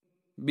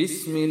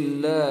بسم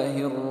اللہ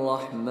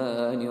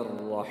الرحمن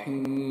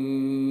الرحیم۔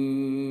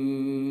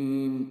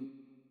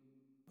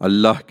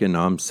 اللہ کے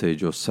نام سے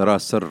جو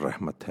سراسر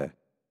رحمت ہے،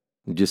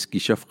 جس کی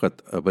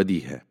شفقت ابدی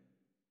ہے۔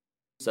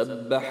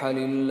 سبح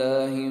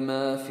للہ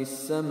ما فی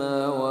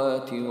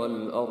السماوات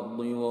والارض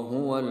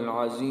وهو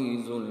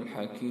العزیز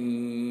الحکیم،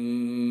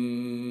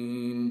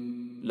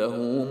 لہ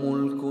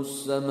ملک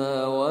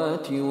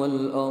السماوات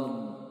والارض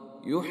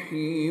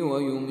یحیی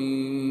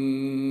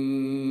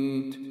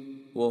ویمیت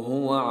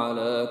وهو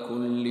على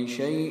كل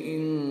شيء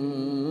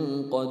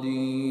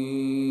قدير،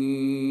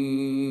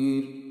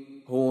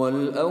 هو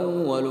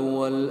الأول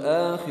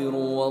والآخر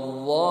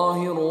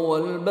والظاهر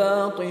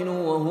والباطن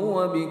وهو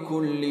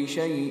بكل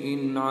شيء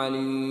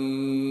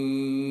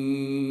عليم۔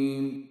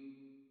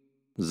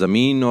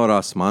 زمین اور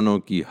آسمانوں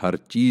کی ہر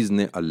چیز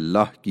نے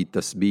اللہ کی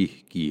تسبیح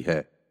کی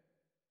ہے،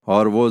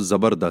 اور وہ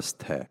زبردست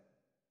ہے،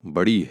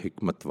 بڑی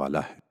حکمت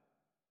والا ہے۔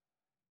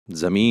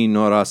 زمین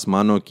اور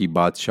آسمانوں کی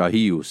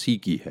بادشاہی اسی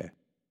کی ہے،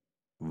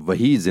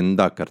 وہی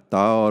زندہ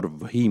کرتا اور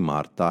وہی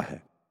مارتا ہے،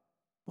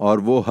 اور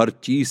وہ ہر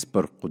چیز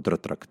پر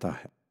قدرت رکھتا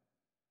ہے۔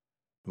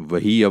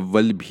 وہی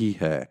اول بھی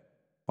ہے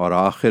اور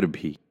آخر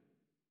بھی،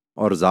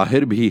 اور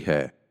ظاہر بھی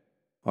ہے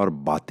اور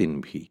باطن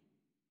بھی،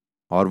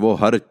 اور وہ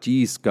ہر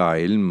چیز کا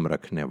علم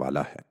رکھنے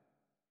والا ہے۔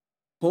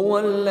 هو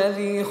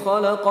الذي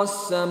خلق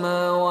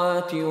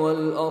السماوات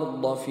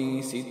والأرض في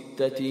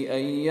 6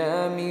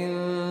 أيام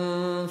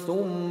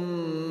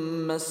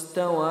ثم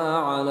استوى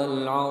على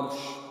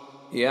العرش،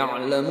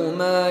 يعلم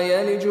ما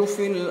يلج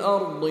في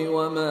الأرض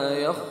وما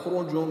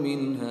يخرج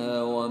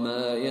منها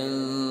وما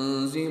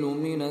ينزل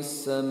من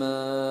السماء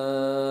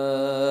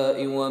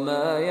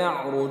وما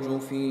يعرج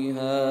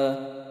فيها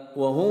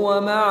وهو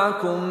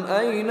معكم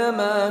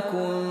أينما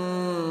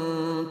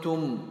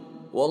كنتم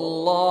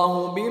والله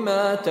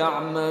بما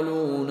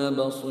تعملون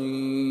بصير،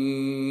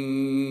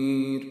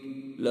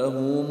 له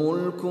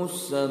ملك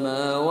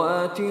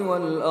السماوات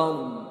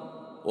والأرض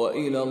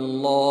وإلى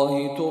الله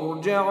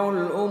ترجع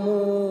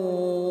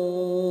الأمور،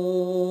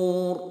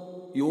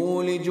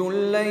 يولج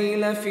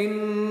الليل في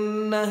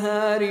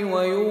النهار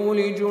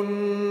ويولج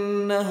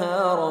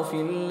النهار في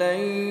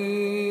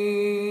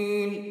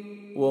الليل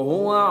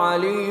وهو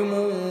عليم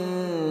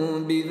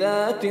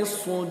بذات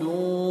الصدور۔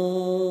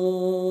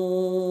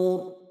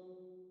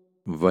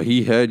 وہی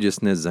ہے جس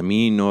نے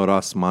زمین اور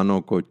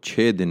آسمانوں کو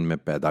 6 دن میں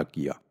پیدا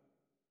کیا،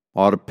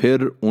 اور پھر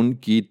ان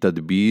کی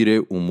تدبیر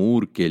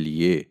امور کے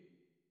لیے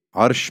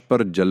عرش پر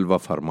جلوہ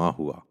فرما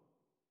ہوا۔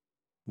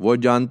 وہ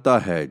جانتا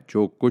ہے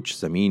جو کچھ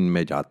زمین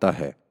میں جاتا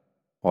ہے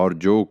اور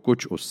جو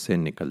کچھ اس سے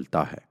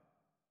نکلتا ہے،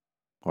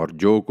 اور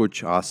جو کچھ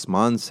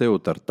آسمان سے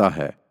اترتا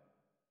ہے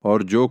اور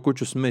جو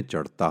کچھ اس میں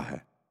چڑھتا ہے،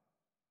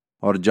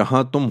 اور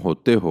جہاں تم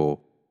ہوتے ہو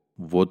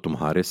وہ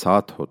تمہارے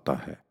ساتھ ہوتا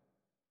ہے،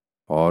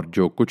 اور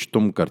جو کچھ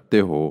تم کرتے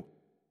ہو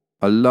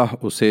اللہ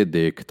اسے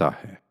دیکھتا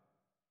ہے۔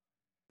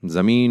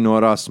 زمین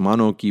اور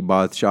آسمانوں کی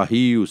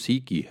بادشاہی اسی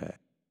کی ہے،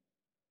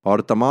 اور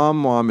تمام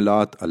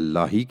معاملات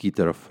اللہ ہی کی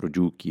طرف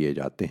رجوع کیے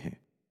جاتے ہیں۔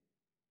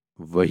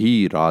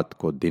 وہی رات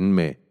کو دن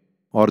میں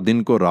اور دن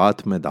کو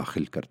رات میں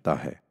داخل کرتا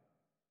ہے،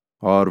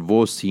 اور وہ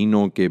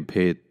سینوں کے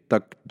بھید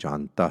تک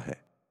جانتا ہے۔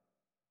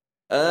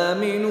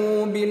 آمنوا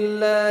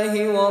باللہ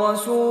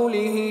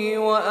ورسولہ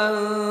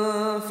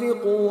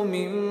وانفقوا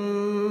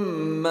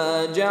مما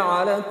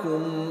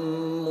جعلکم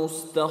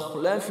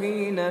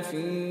مستخلفین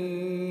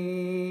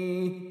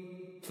فیہ،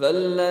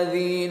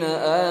 فالذین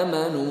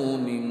آمنوا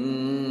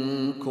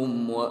منکم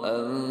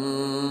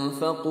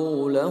وانفقوا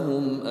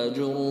لهم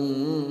اجر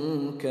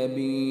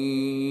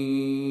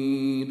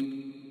کبیر،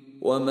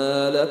 وما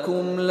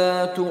لكم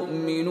لا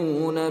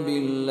تؤمنون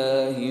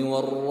بالله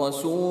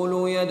والرسول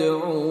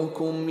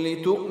يدعوكم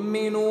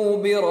لتؤمنوا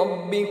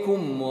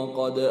بربكم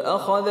وقد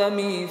أخذ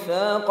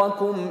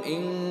ميثاقكم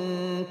إن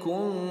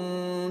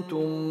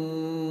كنتم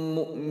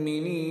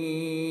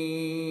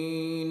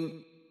مؤمنين۔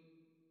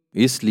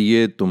 اس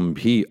لیے تم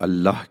بھی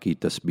اللہ کی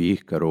تسبیح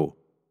کرو،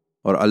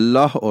 اور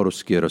اللہ اور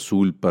اس کے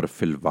رسول پر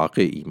فی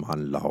الواقع ایمان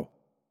لاؤ،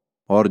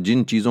 اور جن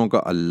چیزوں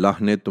کا اللہ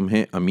نے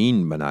تمہیں امین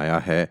بنایا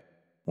ہے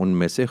ان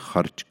میں سے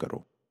خرچ کرو۔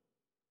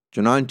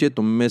 چنانچہ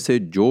تم میں سے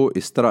جو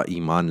اس طرح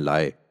ایمان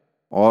لائے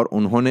اور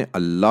انہوں نے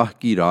اللہ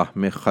کی راہ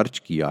میں خرچ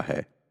کیا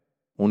ہے،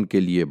 ان کے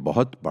لیے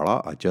بہت بڑا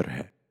اجر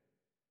ہے۔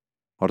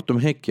 اور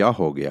تمہیں کیا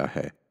ہو گیا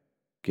ہے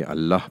کہ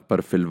اللہ پر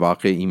فی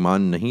الواقع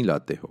ایمان نہیں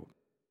لاتے ہو؟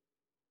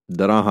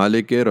 درا حال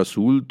کہ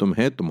رسول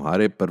تمہیں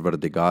تمہارے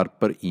پروردگار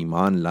پر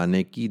ایمان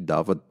لانے کی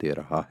دعوت دے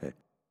رہا ہے،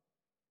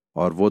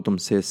 اور وہ تم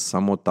سے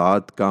سم و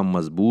طاعت کا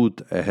مضبوط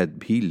عہد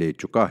بھی لے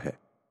چکا ہے،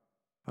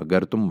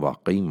 اگر تم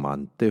واقعی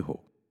مانتے ہو۔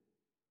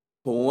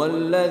 هو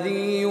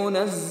الذي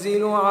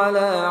ينزل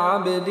على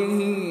عبده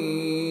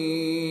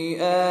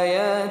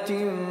آيات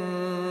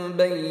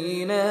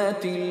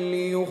بينات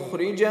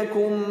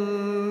ليخرجكم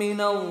من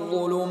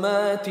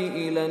الظلمات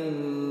إلى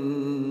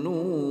النور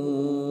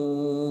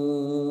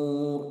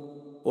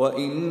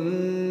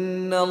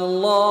وإن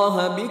الله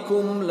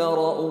بكم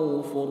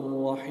لرؤوف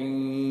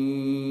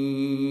رحيم۔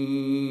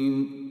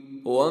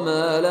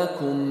 وما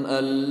لكم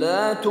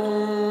ألا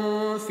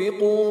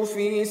تنفقوا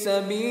في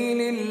سبيل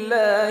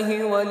الله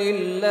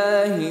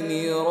ولله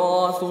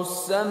ميراث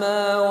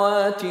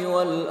السماوات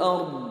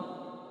والأرض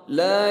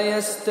لا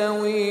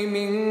يستوي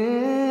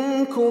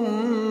منكم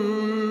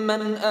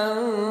من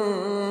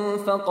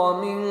أنفق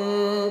من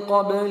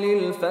قبل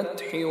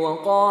الفتح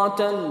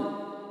وقاتل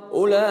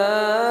أولئك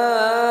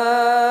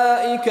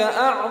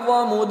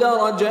أعظم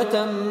درجة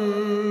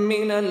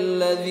من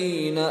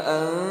الذين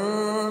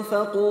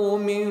أنفقوا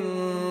من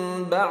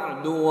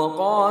بعد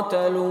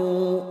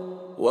وقاتلوا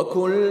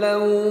وكلا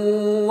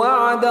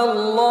وعد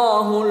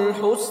الله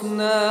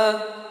الحسنى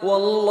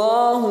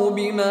والله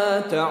بما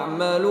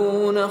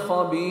تعملون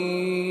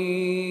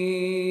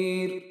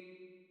خبير۔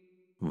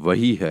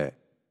 وہی ہے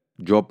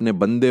جو اپنے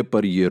بندے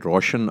پر یہ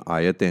روشن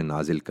آیتیں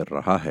نازل کر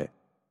رہا ہے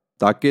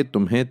تاکہ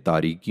تمہیں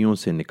تاریکیوں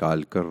سے نکال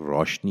کر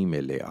روشنی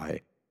میں لے آئے،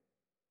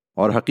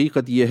 اور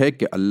حقیقت یہ ہے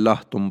کہ اللہ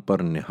تم پر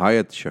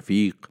نہایت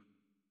شفیق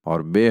اور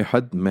بے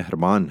حد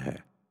مہربان ہے۔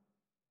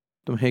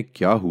 تمہیں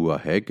کیا ہوا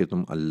ہے کہ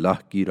تم اللہ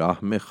کی راہ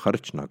میں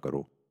خرچ نہ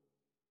کرو،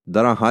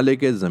 درحال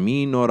کہ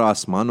زمین اور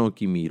آسمانوں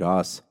کی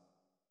میراث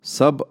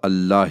سب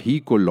اللہ ہی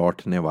کو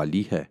لوٹنے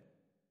والی ہے۔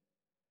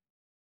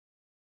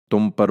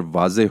 تم پر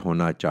واضح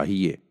ہونا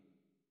چاہیے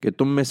کہ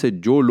تم میں سے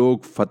جو لوگ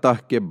فتح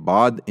کے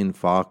بعد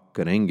انفاق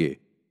کریں گے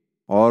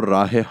اور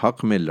راہ حق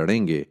میں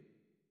لڑیں گے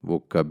وہ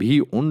کبھی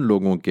ان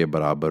لوگوں کے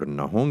برابر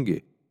نہ ہوں گے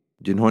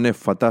جنہوں نے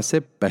فتح سے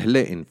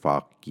پہلے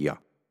انفاق کیا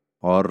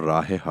اور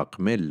راہ حق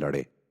میں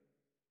لڑے۔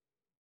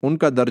 ان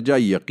کا درجہ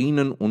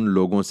یقیناً ان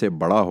لوگوں سے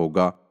بڑا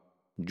ہوگا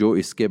جو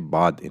اس کے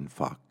بعد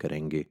انفاق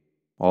کریں گے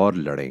اور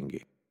لڑیں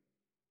گے،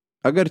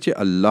 اگرچہ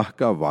اللہ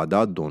کا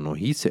وعدہ دونوں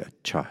ہی سے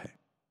اچھا ہے۔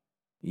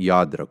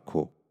 یاد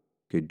رکھو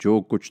کہ جو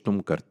کچھ تم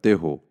کرتے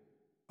ہو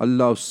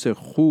اللہ اس سے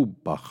خوب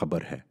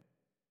باخبر ہے۔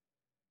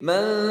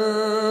 من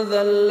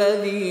ذا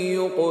الذي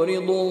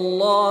يقرض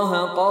الله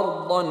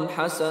قرضا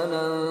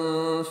حسنا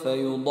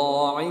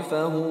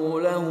فيضاعفه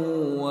له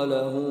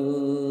وله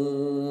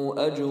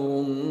أجر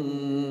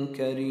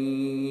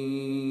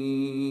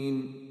كريم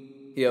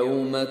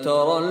يوم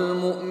ترى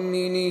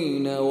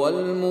المؤمنين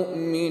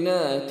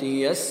والمؤمنات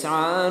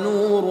يسعى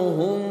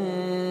نورهم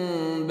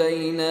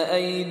بين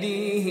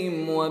أيديهم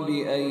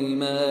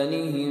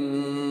وبأيمانهم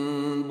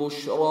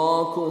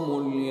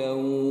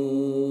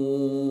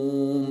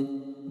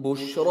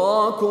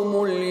بشراكم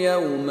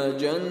اليوم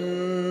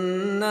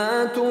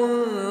جنات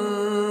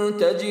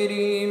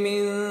تجري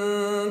من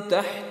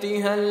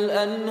تحتها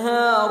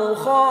الأنهار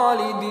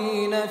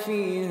خالدين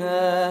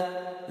فيها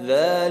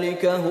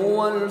ذلك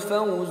هو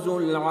الفوز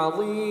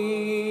العظيم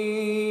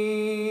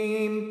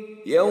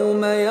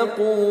يوم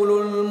يقول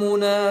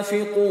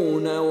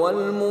المنافقون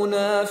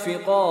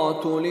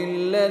والمنافقات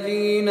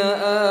للذين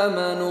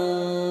آمنوا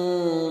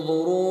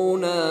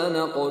انظرونا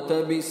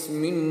نقتبس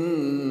من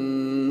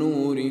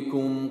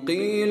نوركم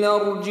قيل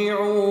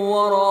ارجعوا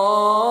وراءكم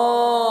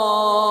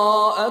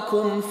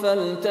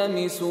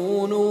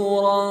فالتمسوا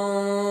نورا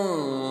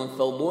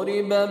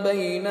فضرب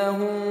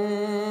بينهم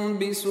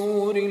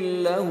بسور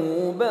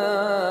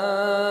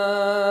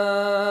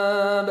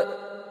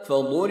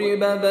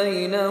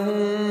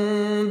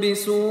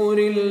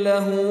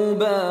له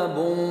باب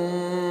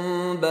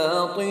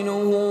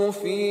باطنه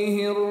فيه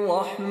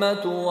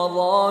الرحمة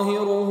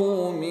وظاهره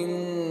من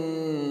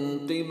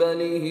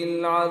قبله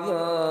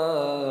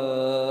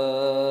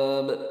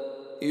العذاب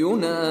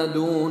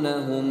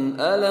ينادونهم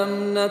ألم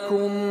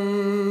نكن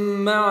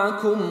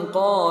معكم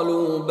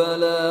قالوا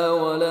بلى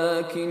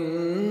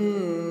ولكنكم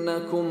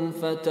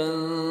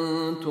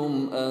فتنتم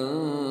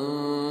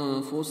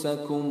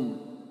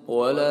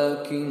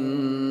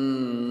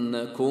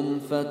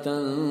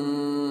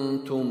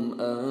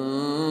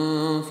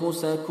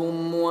أنفسكم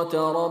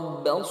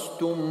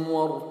وتربصتم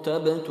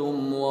وارتبتم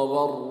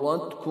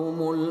وغرتكم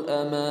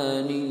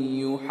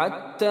الأماني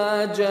حتى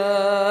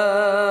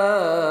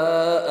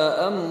جاء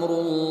أمر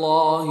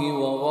الله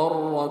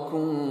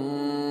وغركم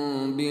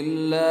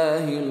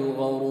بالله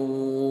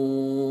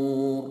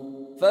الغرور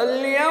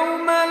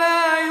فاليوم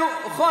لا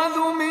يؤخذ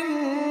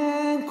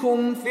منكم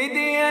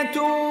فدية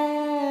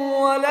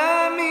ولا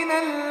من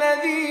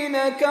الذين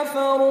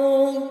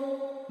كفروا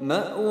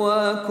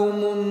مأواكم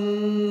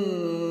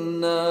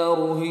النار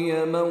هي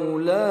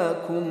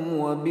مولاكم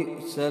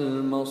وبئس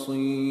المصير۔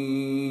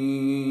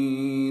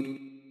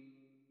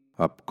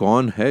 اب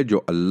کون ہے جو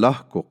اللہ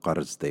کو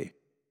قرض دے،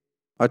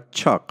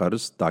 اچھا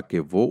قرض، تاکہ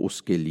وہ اس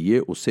کے لیے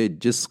اسے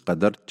جس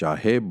قدر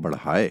چاہے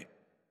بڑھائے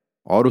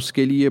اور اس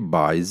کے لیے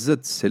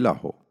باعزت صلہ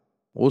ہو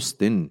اس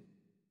دن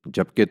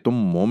جبکہ تم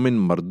مومن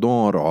مردوں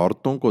اور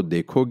عورتوں کو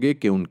دیکھو گے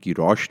کہ ان کی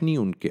روشنی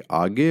ان کے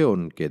آگے اور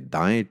ان کے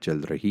دائیں چل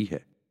رہی ہے۔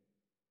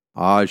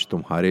 آج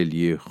تمہارے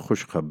لیے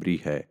خوشخبری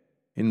ہے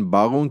ان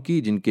باغوں کی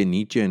جن کے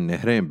نیچے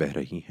نہریں بہہ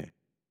رہی ہیں،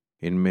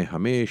 ان میں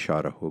ہمیشہ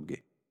رہو گے۔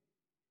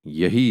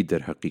 یہی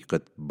در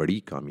حقیقت بڑی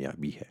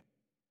کامیابی ہے۔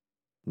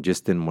 جس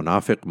دن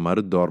منافق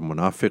مرد اور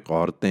منافق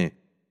عورتیں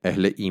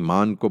اہل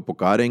ایمان کو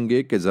پکاریں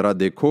گے کہ ذرا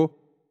دیکھو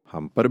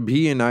ہم پر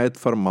بھی عنایت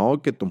فرماؤ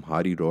کہ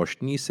تمہاری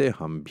روشنی سے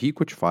ہم بھی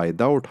کچھ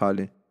فائدہ اٹھا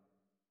لیں،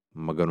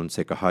 مگر ان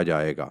سے کہا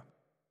جائے گا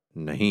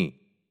نہیں،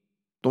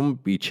 تم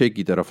پیچھے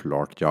کی طرف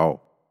لوٹ جاؤ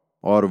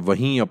اور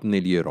وہیں اپنے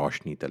لیے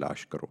روشنی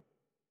تلاش کرو۔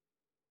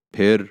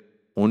 پھر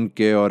ان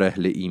کے اور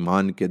اہل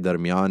ایمان کے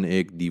درمیان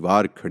ایک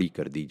دیوار کھڑی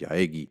کر دی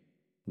جائے گی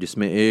جس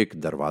میں ایک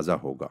دروازہ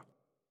ہوگا،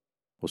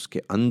 اس کے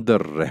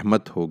اندر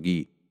رحمت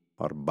ہوگی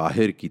اور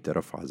باہر کی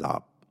طرف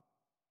عذاب۔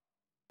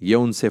 یہ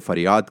ان سے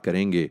فریاد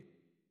کریں گے،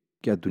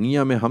 کیا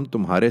دنیا میں ہم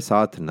تمہارے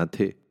ساتھ نہ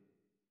تھے؟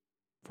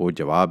 وہ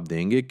جواب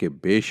دیں گے کہ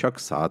بے شک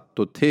ساتھ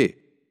تو تھے،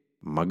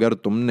 مگر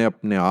تم نے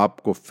اپنے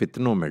آپ کو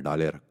فتنوں میں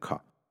ڈالے رکھا،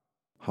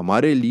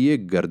 ہمارے لیے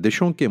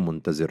گردشوں کے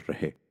منتظر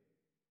رہے،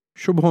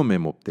 شبہوں میں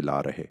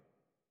مبتلا رہے،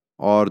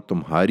 اور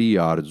تمہاری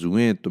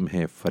آرزویں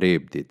تمہیں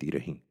فریب دیتی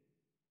رہیں،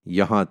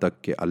 یہاں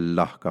تک کہ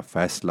اللہ کا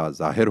فیصلہ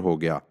ظاہر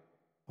ہو گیا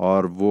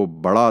اور وہ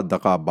بڑا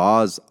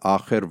دغاباز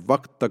آخر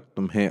وقت تک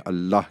تمہیں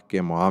اللہ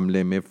کے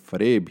معاملے میں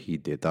فریب ہی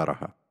دیتا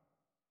رہا۔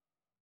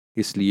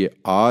 اس لیے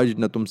آج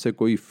نہ تم سے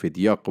کوئی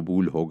فدیہ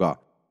قبول ہوگا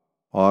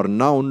اور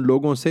نہ ان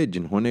لوگوں سے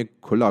جنہوں نے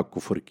کھلا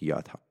کفر کیا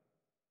تھا۔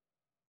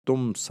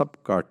 تم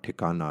سب کا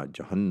ٹھکانہ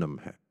جہنم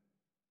ہے،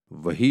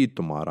 وہی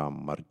تمہارا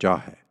مرجع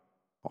ہے،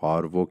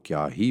 اور وہ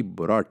کیا ہی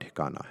برا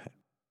ٹھکانہ ہے۔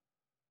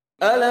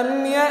 أَلَمْ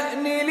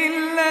يَأْنِ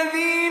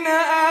لِلَّذِينَ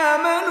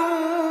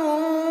آمَنُوا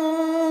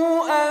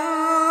أَن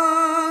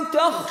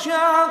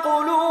تَخْشَعَ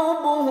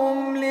قُلُوبُهُمْ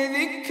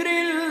لِذِكْرِ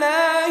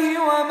اللَّهِ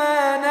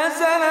وَمَا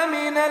نَزَلَ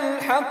مِنَ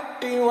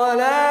الْحَقِّ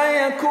وَلَا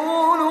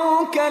يَكُونُوا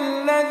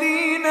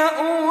كَالَّذِينَ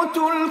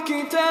أُوتُوا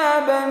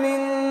الْكِتَابَ مِن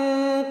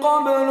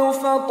قَبْلُ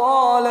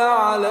فَطَالَ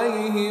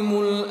عَلَيْهِمُ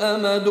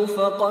الْأَمَدُ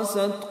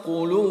فَقَسَتْ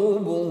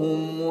قُلُوبُهُمْ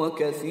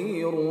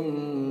وَكَثِيرٌ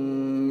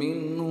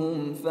مِّنْهُمْ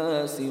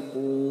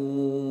فَاسِقُونَ۔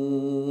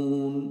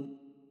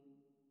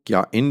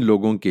 کیا ان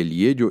لوگوں کے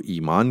لیے جو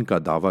ایمان کا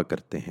دعویٰ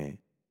کرتے ہیں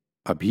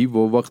ابھی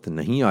وہ وقت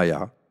نہیں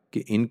آیا کہ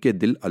ان کے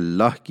دل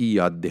اللہ کی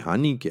یاد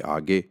دہانی کے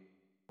آگے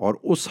اور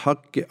اس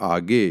حق کے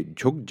آگے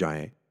جھک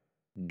جائیں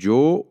جو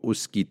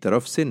اس کی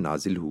طرف سے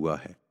نازل ہوا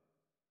ہے،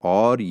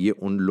 اور یہ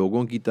ان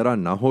لوگوں کی طرح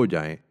نہ ہو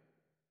جائیں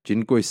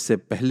جن کو اس سے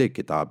پہلے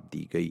کتاب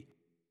دی گئی،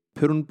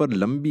 پھر ان پر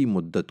لمبی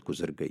مدت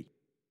گزر گئی،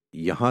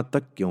 یہاں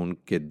تک کہ ان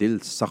کے دل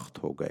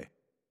سخت ہو گئے،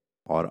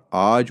 اور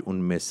آج ان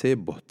میں سے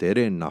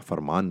بہتیرے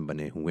نافرمان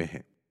بنے ہوئے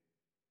ہیں۔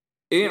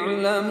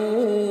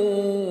 اعلموا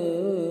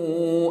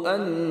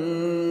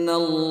ان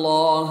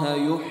اللہ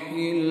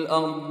یحیی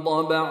الارض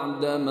بعد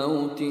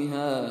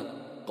موتها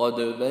قد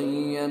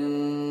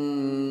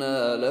بینا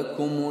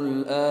لکم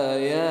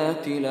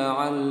الآیات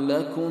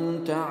لعلکم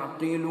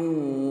تعقلون۔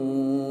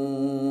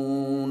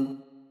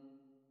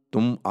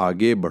 تم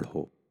آگے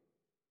بڑھو،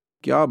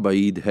 کیا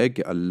بعید ہے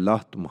کہ اللہ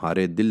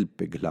تمہارے دل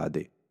پگھلا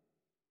دے۔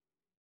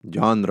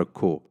 جان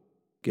رکھو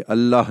کہ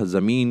اللہ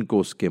زمین کو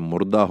اس کے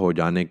مردہ ہو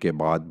جانے کے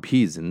بعد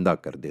بھی زندہ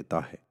کر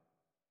دیتا ہے۔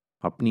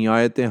 اپنی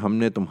آیتیں ہم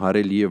نے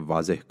تمہارے لیے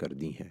واضح کر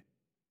دی ہیں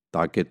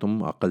تاکہ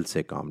تم عقل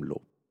سے کام لو۔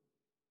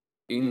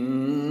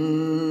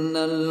 ان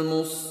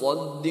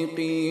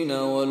المصدقین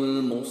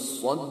والمصدقات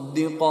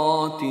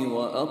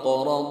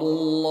واقرضوا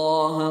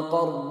اللہ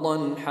قرضا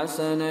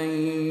حسنا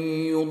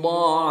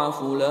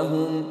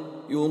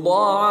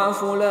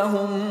يضاعف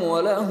لهم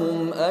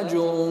ولهم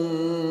أجر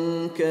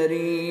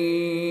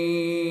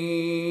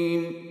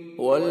كريم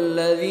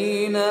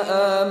والذين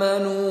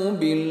آمنوا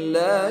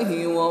بالله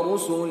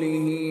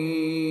ورسله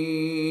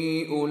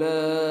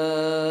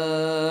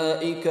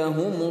أولئك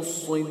هم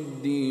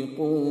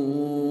الصديقون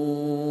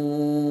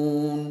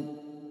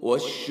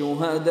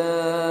والشهداء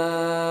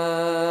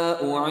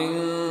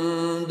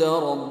عند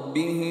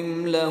ربهم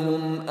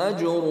لهم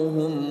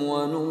أجرهم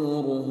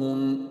ونورهم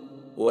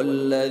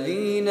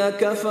والذین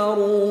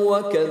کفروا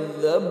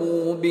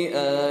وکذبوا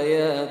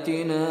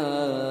بآیاتنا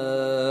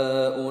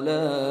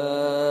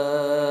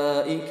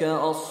اولئک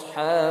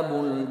اصحاب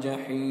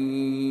الجحیم۔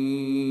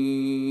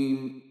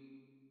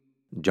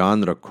 جان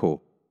رکھو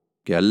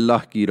کہ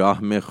اللہ کی راہ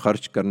میں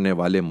خرچ کرنے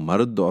والے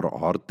مرد اور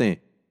عورتیں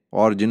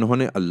اور جنہوں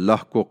نے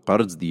اللہ کو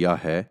قرض دیا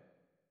ہے،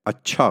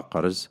 اچھا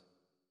قرض،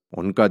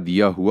 ان کا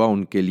دیا ہوا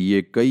ان کے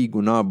لیے کئی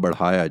گنا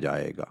بڑھایا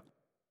جائے گا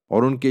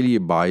اور ان کے لیے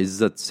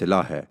باعزت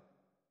صلہ ہے،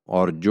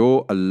 اور جو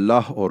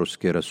اللہ اور اس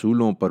کے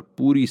رسولوں پر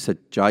پوری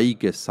سچائی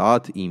کے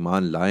ساتھ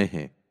ایمان لائے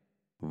ہیں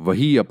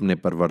وہی اپنے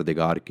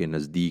پروردگار کے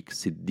نزدیک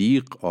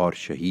صدیق اور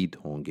شہید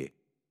ہوں گے،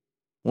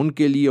 ان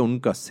کے لیے ان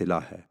کا صلہ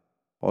ہے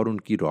اور ان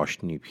کی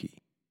روشنی بھی۔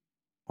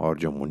 اور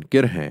جو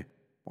منکر ہیں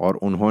اور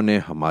انہوں نے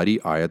ہماری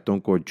آیتوں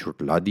کو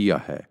جھٹلا دیا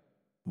ہے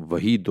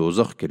وہی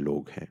دوزخ کے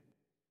لوگ ہیں۔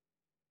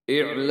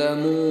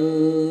 اعلموا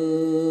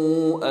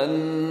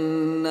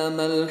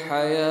انما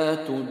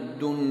الحیاة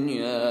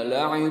الدنیا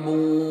لعب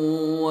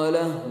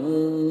ولہو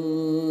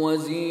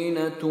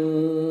وزینة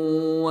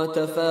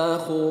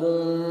وتفاخر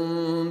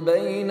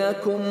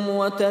بینکم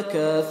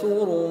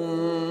وتکاثر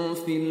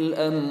فی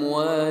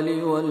الاموال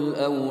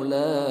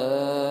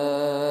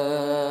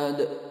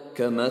والاولاد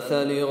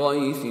كمثل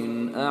غيث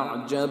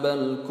أعجب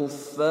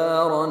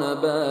الكفار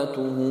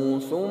نباته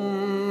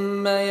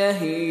ثم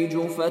يهيج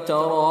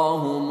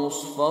فتراه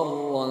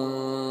مصفرا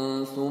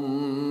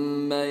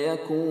ثم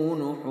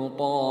يكون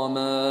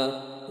حطاما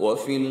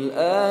وفي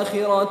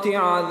الآخرة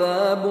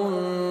عذاب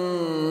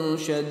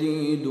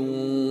شديد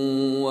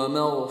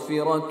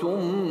ومغفرة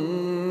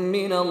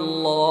من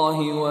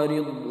الله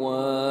ورضوان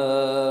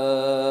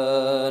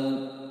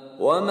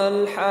وما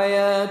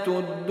الحياة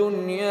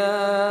الدنيا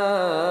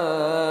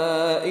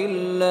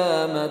إلا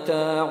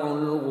متاع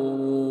الغرور۔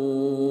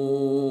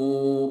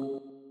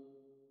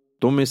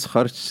 تم اس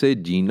خرچ سے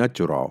جینا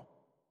چراؤ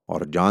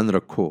اور جان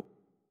رکھو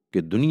کہ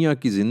دنیا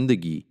کی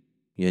زندگی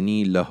یعنی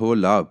لہو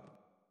لعب،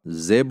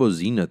 زیب و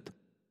زینت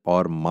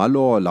اور مال و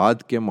اولاد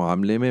کے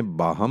معاملے میں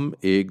باہم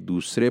ایک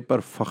دوسرے پر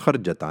فخر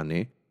جتانے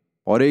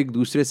اور ایک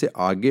دوسرے سے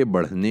آگے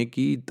بڑھنے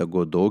کی تگ و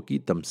دو کی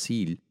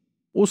تمثیل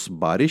اس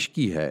بارش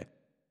کی ہے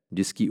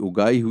جس کی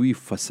اگائی ہوئی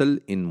فصل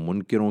ان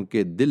منکروں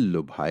کے دل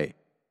لبھائے،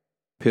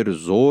 پھر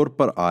زور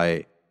پر آئے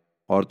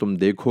اور تم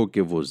دیکھو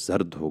کہ وہ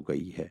زرد ہو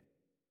گئی ہے،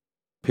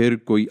 پھر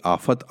کوئی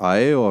آفت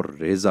آئے اور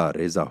ریزہ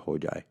ریزہ ہو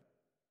جائے۔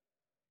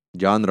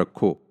 جان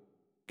رکھو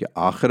کہ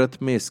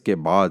آخرت میں اس کے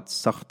بعد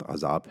سخت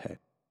عذاب ہے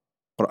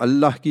اور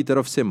اللہ کی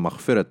طرف سے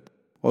مغفرت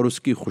اور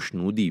اس کی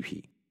خوشنودی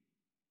بھی۔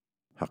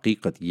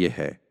 حقیقت یہ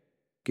ہے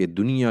کہ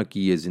دنیا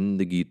کی یہ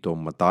زندگی تو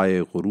متاع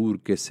غرور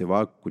کے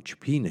سوا کچھ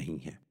بھی نہیں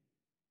ہے۔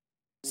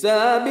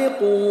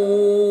 سابقوا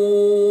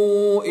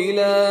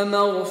إلى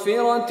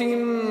مغفرة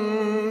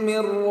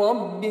من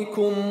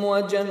ربكم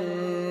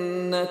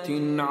وجنة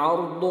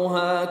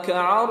عرضها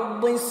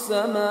كعرض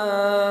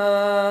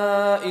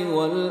السماء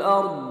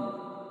والأرض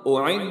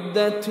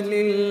أعدت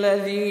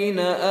للذين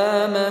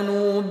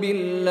آمنوا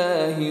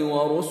بالله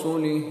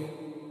ورسله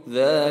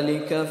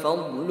ذلك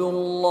فضل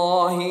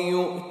الله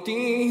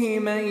يؤتيه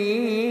من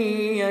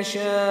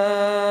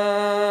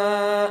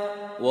يشاء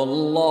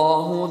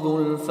والله ذو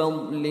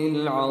الفضل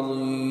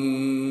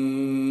العظيم۔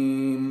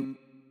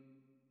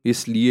 اس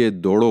لیے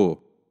دوڑو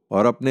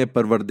اور اپنے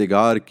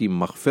پروردگار کی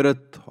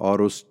مغفرت اور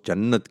اس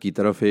جنت کی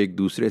طرف ایک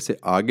دوسرے سے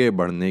آگے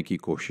بڑھنے کی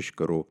کوشش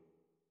کرو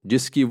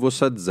جس کی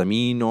وسعت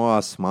زمین و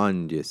آسمان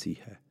جیسی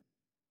ہے۔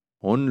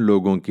 ان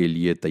لوگوں کے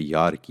لیے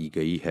تیار کی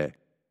گئی ہے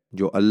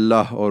جو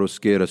اللہ اور اس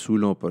کے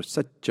رسولوں پر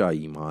سچا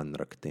ایمان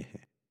رکھتے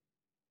ہیں۔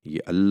 یہ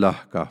اللہ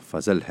کا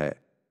فضل ہے،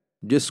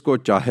 جس کو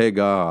چاہے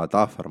گا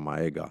عطا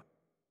فرمائے گا،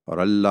 اور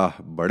اللہ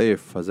بڑے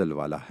فضل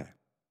والا ہے۔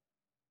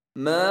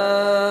 ما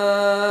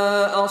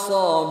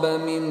اصاب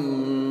من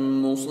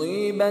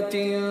مصیبت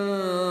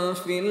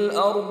فی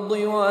الارض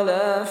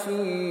ولا فی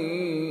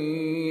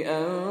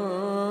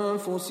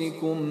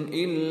انفسکم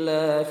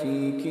الا فی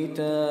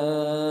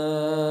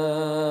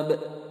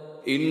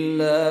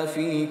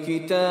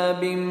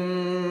کتاب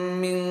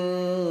من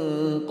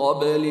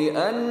قبل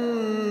ان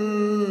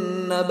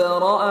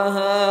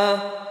نبرأها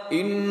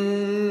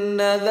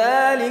ان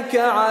ذلك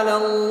على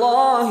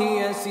الله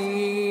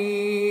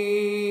يسير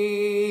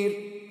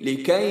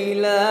لكي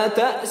لا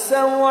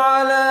تأسوا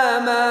على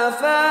ما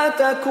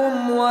فاتكم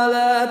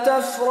ولا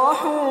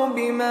تفرحوا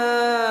بما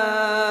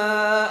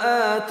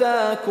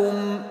آتاكم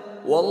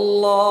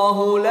والله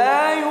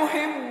لا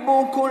يحب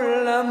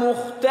كل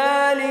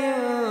مختال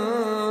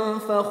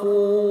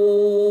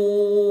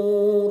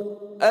فخور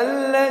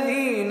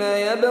الذين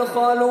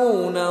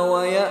يبخلون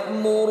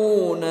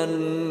ويأمرون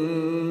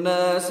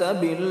الناس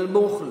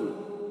بالبخل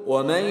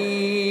ومن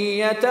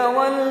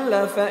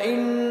يتول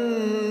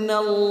فإن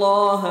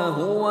الله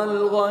هو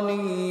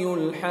الغني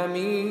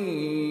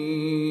الحميد۔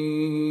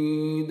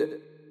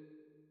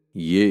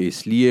 یہ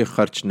اس لیے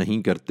خرچ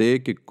نہیں کرتے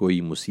کہ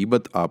کوئی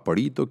مصیبت آ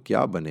پڑی تو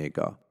کیا بنے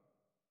گا۔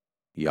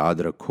 یاد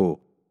رکھو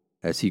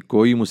ایسی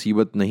کوئی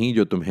مصیبت نہیں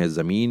جو تمہیں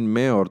زمین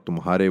میں اور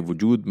تمہارے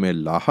وجود میں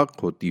لاحق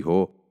ہوتی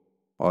ہو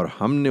اور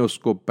ہم نے اس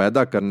کو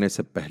پیدا کرنے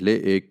سے پہلے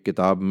ایک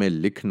کتاب میں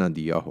لکھ نہ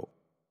دیا ہو۔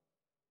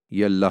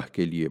 یہ اللہ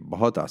کے لیے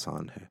بہت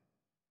آسان ہے۔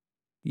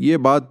 یہ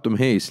بات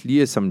تمہیں اس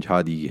لیے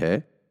سمجھا دی ہے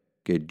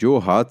کہ جو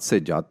ہاتھ سے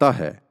جاتا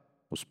ہے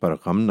اس پر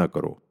غم نہ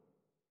کرو،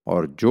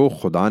 اور جو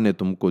خدا نے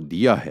تم کو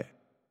دیا ہے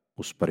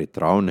اس پر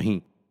اتراؤ نہیں،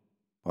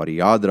 اور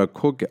یاد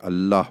رکھو کہ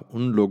اللہ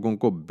ان لوگوں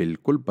کو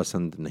بالکل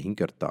پسند نہیں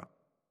کرتا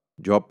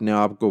جو اپنے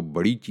آپ کو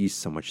بڑی چیز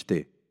سمجھتے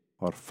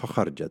اور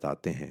فخر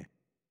جتاتے ہیں،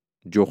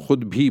 جو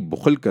خود بھی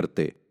بخل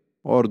کرتے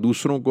اور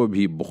دوسروں کو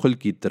بھی بخل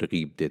کی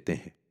ترغیب دیتے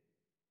ہیں،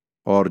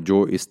 اور جو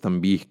اس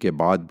تنبیہ کے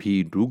بعد بھی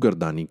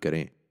روگردانی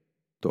کریں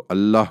تو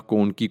اللہ کو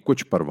ان کی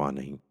کچھ پرواہ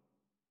نہیں،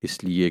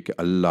 اس لیے کہ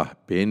اللہ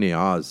بے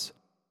نیاز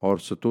اور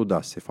ستودہ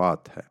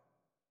صفات ہے۔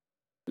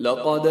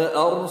 لقد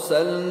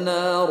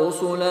ارسلنا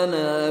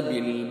رسلنا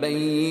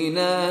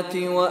بالبينات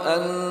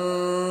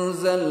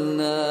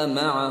وانزلنا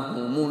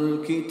معهم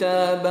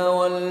الكتاب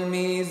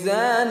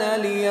والميزان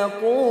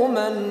ليقوم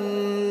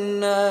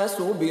الناس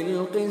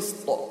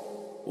بالقسط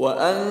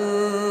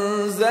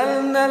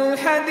وأنزلنا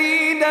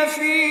الحديد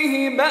فيه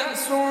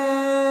بأس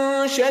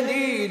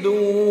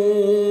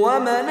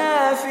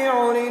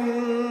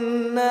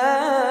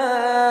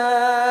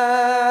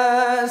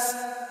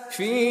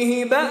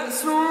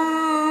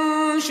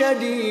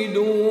شديد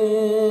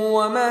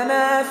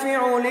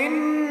ومنافع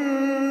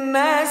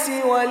للناس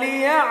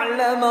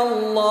وليعلم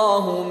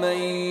الله من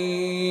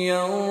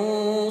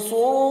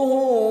ينصره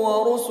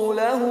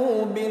ورسله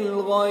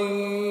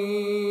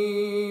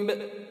بالغيب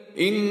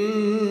إن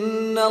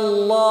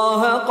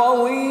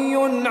لقوی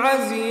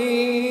عزیز۔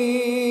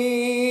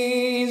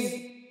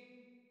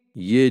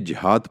 یہ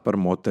جہاد پر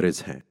معترض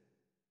ہیں،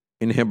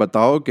 انہیں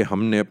بتاؤ کہ ہم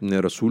نے اپنے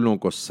رسولوں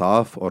کو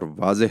صاف اور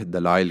واضح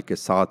دلائل کے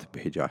ساتھ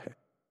بھیجا ہے،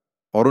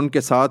 اور ان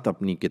کے ساتھ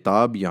اپنی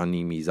کتاب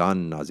یعنی میزان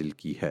نازل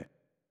کی ہے،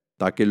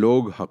 تاکہ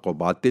لوگ حق و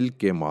باطل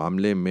کے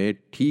معاملے میں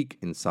ٹھیک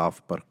انصاف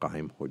پر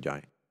قائم ہو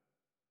جائیں،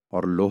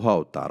 اور لوہا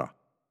اتارا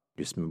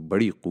جس میں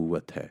بڑی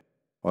قوت ہے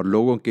اور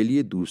لوگوں کے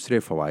لیے دوسرے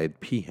فوائد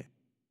بھی ہیں،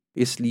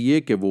 اس لیے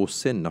کہ وہ اس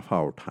سے نفع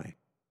اٹھائیں،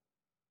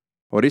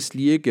 اور اس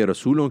لیے کہ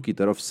رسولوں کی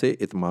طرف سے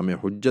اتمام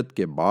حجت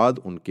کے بعد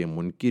ان کے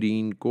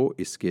منکرین کو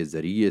اس کے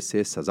ذریعے سے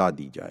سزا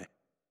دی جائے،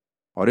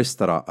 اور اس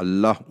طرح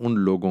اللہ ان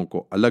لوگوں کو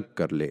الگ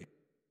کر لے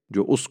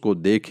جو اس کو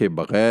دیکھے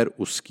بغیر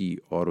اس کی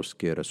اور اس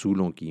کے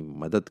رسولوں کی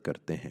مدد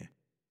کرتے ہیں،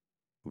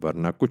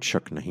 ورنہ کچھ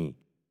شک نہیں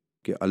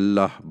کہ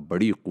اللہ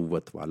بڑی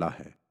قوت والا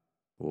ہے،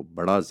 وہ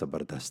بڑا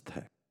زبردست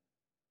ہے۔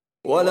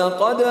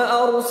 وَلَقَدْ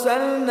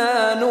أَرْسَلْنَا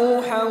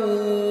نُوحًا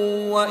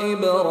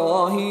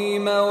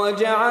وَإِبْرَاهِيمَ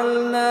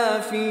وَجَعَلْنَا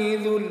فِي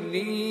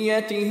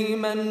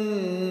ذُرِّيَّتِهِمَا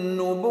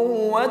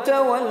النُّبُوَّةَ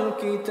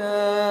وَالْكِتَابَ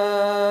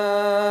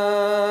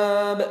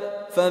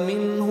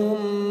فَمِنْهُمْ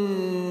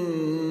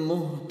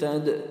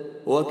مُهْتَدٍ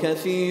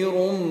وَكَثِيرٌ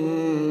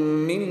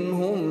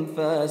مِّنْهُمْ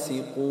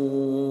فَاسِقُونَ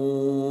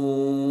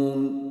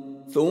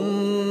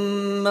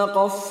ثُمَّ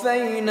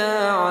قَفَّيْنَا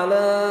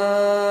عَلَى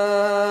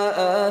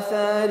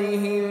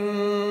آثَارِهِمْ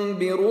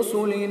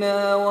برسلنا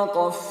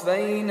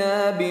وقفينا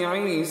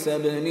بعيسى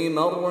ابن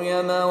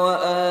مريم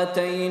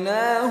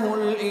وآتيناه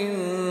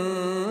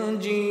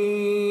الإنجيل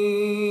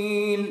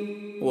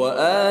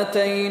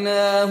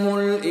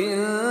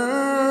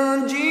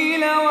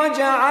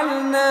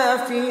وجعلنا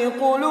في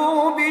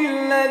قلوب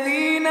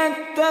الذين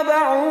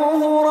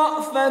اتبعوه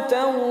رأفة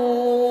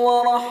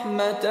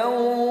ورحمة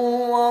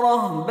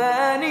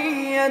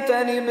ورهبانية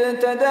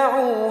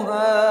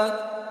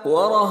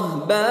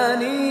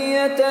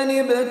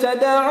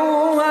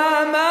ابتدعوها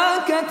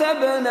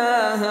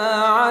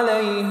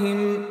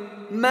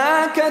ما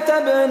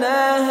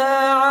كتبناها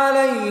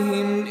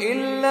عليهم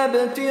إلا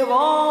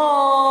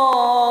ابتغاء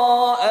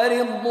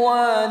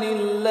رضوان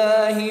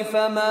الله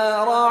فما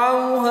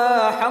رعوها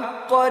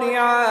حق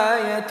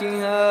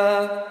رعايتها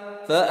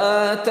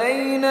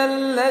فآتينا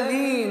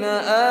الذين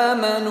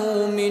آمنوا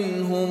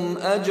منهم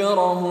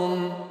أجرهم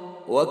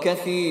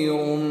وَكَثِيرٌ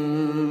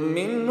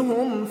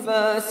مِّنْهُمْ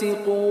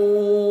فَاسِقُونَ۔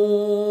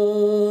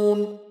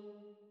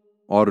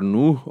 اور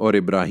نوح اور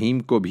ابراہیم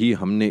کو بھی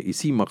ہم نے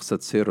اسی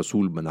مقصد سے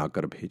رسول بنا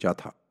کر بھیجا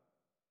تھا،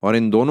 اور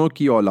ان دونوں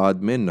کی اولاد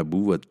میں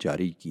نبوت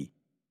جاری کی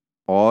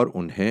اور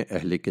انہیں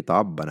اہل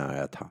کتاب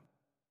بنایا تھا،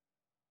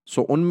 سو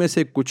ان میں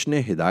سے کچھ نے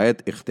ہدایت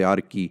اختیار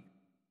کی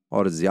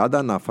اور زیادہ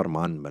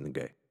نافرمان بن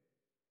گئے۔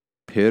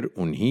 پھر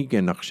انہی کے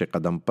نقش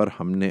قدم پر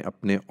ہم نے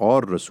اپنے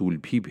اور رسول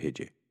بھی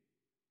بھیجے،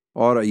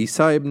 اور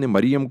عیسیٰ ابن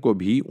مریم کو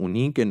بھی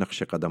انہی کے نقش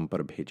قدم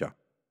پر بھیجا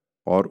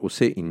اور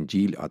اسے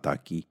انجیل عطا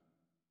کی،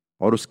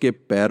 اور اس کے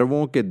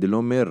پیرووں کے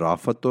دلوں میں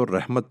رافت و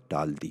رحمت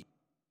ڈال دی،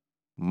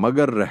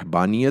 مگر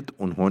رہبانیت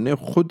انہوں نے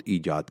خود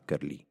ایجاد کر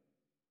لی،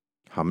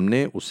 ہم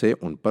نے اسے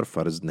ان پر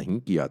فرض نہیں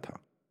کیا تھا۔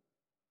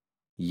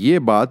 یہ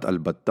بات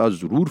البتہ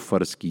ضرور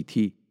فرض کی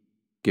تھی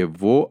کہ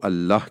وہ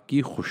اللہ کی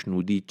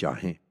خوشنودی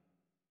چاہیں،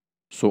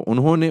 سو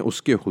انہوں نے اس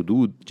کے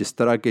حدود جس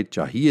طرح کے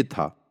چاہیے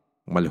تھا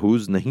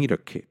ملحوظ نہیں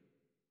رکھے،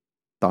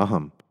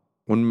 تاہم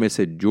ان میں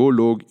سے جو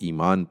لوگ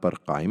ایمان پر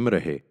قائم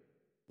رہے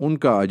ان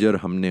کا اجر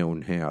ہم نے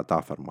انہیں عطا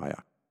فرمایا،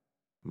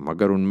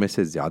 مگر ان میں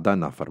سے زیادہ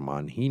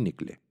نافرمان ہی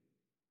نکلے۔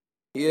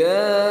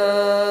 یا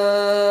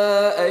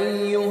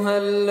ایھا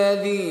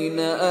الذین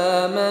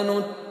آمنوا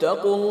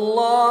اتقوا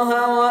اللہ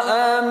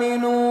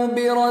وآمنوا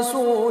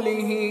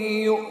برسولہ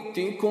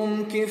يؤتكم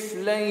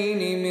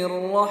كفلين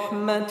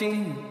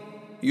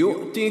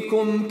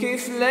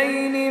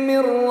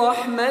من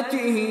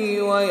رحمته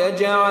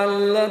ويجعل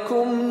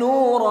لكم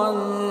نورا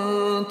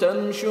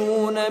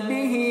تمشون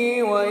به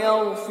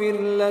ويغفر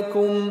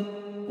لكم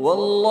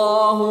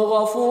والله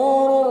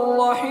غفور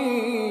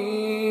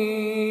رحيم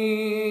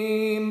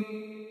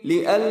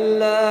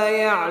لئلا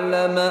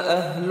يعلم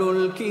أهل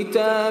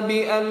الكتاب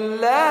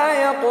ألا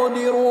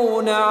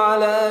يقدرون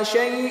على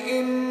شيء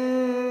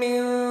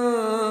من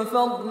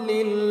فضل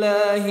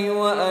الله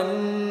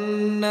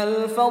وأن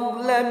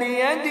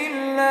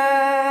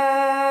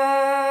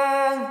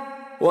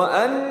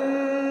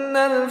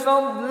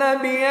الفضل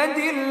بيد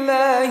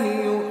الله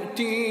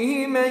يؤتيه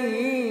من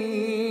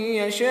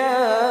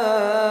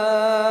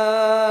يشاء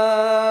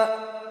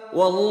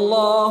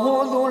والله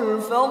ذو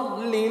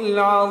الفضل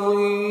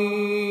العظيم۔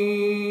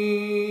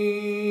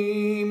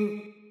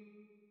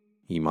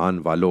 ایمان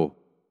والو،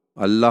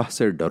 اللہ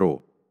سے ڈرو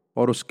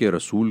اور اس کے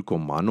رسول کو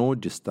مانو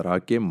جس طرح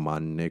کے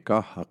ماننے کا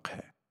حق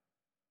ہے۔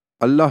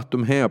 اللہ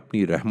تمہیں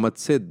اپنی رحمت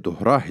سے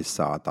دوہرا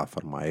حصہ عطا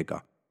فرمائے گا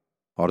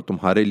اور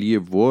تمہارے لیے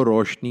وہ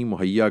روشنی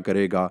مہیا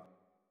کرے گا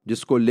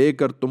جس کو لے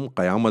کر تم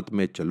قیامت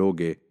میں چلو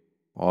گے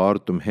اور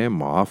تمہیں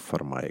معاف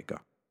فرمائے گا۔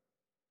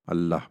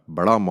 اللہ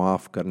بڑا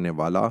معاف کرنے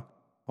والا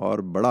اور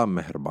بڑا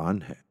مہربان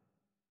ہے۔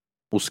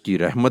 اس کی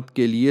رحمت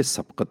کے لیے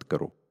سبقت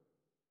کرو۔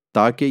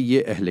 تاکہ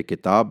یہ اہل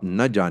کتاب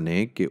نہ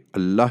جانیں کہ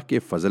اللہ کے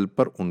فضل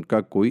پر ان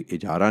کا کوئی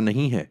اجارہ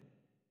نہیں ہے،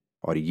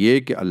 اور یہ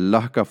کہ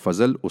اللہ کا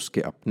فضل اس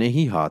کے اپنے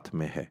ہی ہاتھ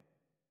میں ہے،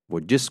 وہ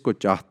جس کو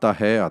چاہتا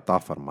ہے عطا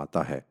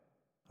فرماتا ہے،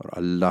 اور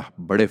اللہ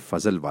بڑے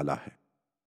فضل والا ہے۔